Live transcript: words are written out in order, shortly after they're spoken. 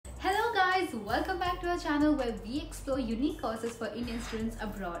guys, welcome back to our channel where we explore unique courses for Indian students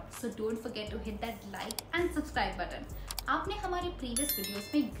abroad. So don't forget to hit that like and subscribe button. आपने हमारे previous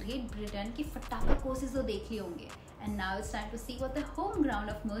videos में Great Britain के फटाफट courses तो देख लिए होंगे. And now it's time to see what the home ground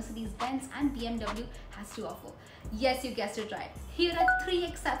of Mercedes-Benz and BMW has to offer. Yes, you guessed it right. Here are 3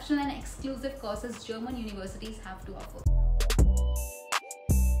 exceptional and exclusive courses German universities have to offer.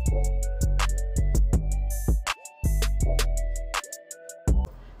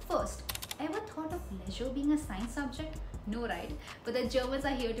 First, ever thought of leisure being a science subject? No, right? But the Germans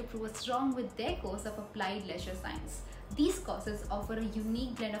are here to prove us wrong with their course of Applied Leisure Science. These courses offer a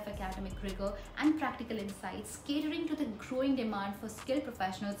unique blend of academic rigor and practical insights, catering to the growing demand for skilled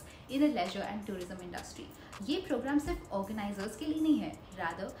professionals in the leisure and tourism industry. ये program सिर्फ organizers के लिए नहीं है.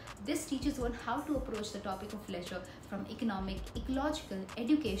 Rather, this teaches one how to approach the topic of leisure from economic, ecological,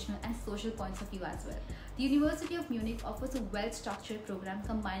 educational, and social points of view as well. The University of Munich offers a well-structured program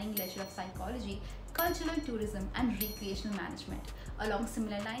combining leisure of psychology, cultural tourism, and recreational management. Along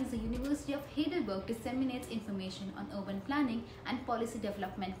similar lines, the University of Heidelberg disseminates information on urban planning and policy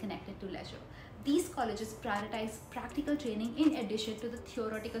development connected to leisure. These colleges prioritize practical training in addition to the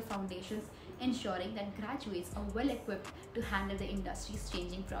theoretical foundations, ensuring that graduates are well equipped to handle the industry's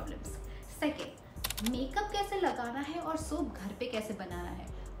changing problems. Second, makeup कैसे लगाना है और soap घर पे कैसे बनाना है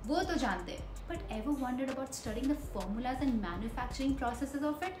वो तो जानते हैं, but ever wondered about studying the formulas and manufacturing processes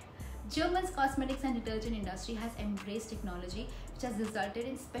of it? German's cosmetics and detergent industry has embraced technology, which has resulted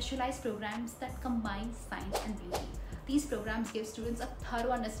in specialized programs that combine science and beauty. These programs give students a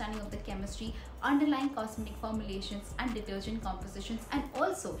thorough understanding of the chemistry, underlying cosmetic formulations and detergent compositions, and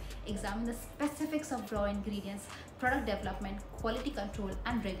also examine the specifics of raw ingredients, product development, quality control,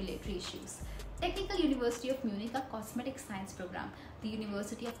 and regulatory issues. Technical University of Munich, a cosmetic science program, the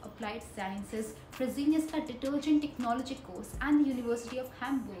University of Applied Sciences, Fresenius का detergent technology course, and the University of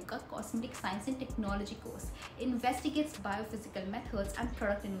Hamburg, a cosmetic science and technology course, investigates biophysical methods and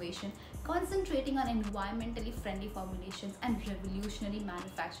product innovation, concentrating on environmentally friendly formulations and revolutionary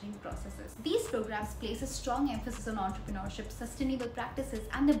manufacturing processes. These programs place a strong emphasis on entrepreneurship, sustainable practices,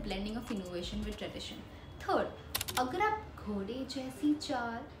 and the blending of innovation with tradition. Third, अगर आप घोड़े जैसी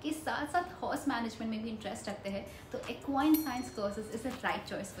चाल के साथ साथ horse management में भी इंटरेस्ट रखते हैं तो equine science courses is the right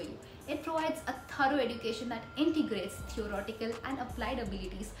choice for you. It provides a thorough education that integrates theoretical and applied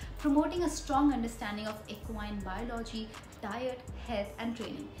abilities, promoting a strong understanding of equine biology, diet, health, and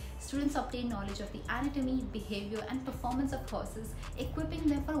training. Students obtain knowledge of the anatomy, behavior, and performance of horses, equipping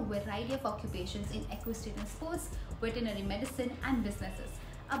them for a variety of occupations in equestrian sports, veterinary medicine, and businesses.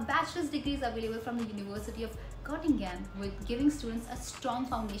 A bachelor's degree is available from the University of Göttingen, with giving students a strong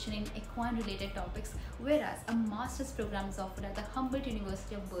foundation in equine-related topics, whereas a master's program is offered at the Humboldt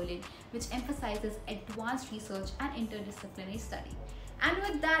University of Berlin, which emphasizes advanced research and interdisciplinary study. And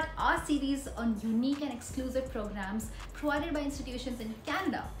with that, our series on unique and exclusive programs provided by institutions in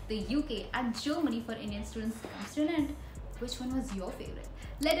Canada, the UK, and Germany for Indian students comes to an end. Which one was your favorite?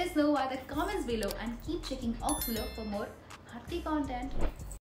 Let us know via the comments below and keep checking Auxilo for more hearty content.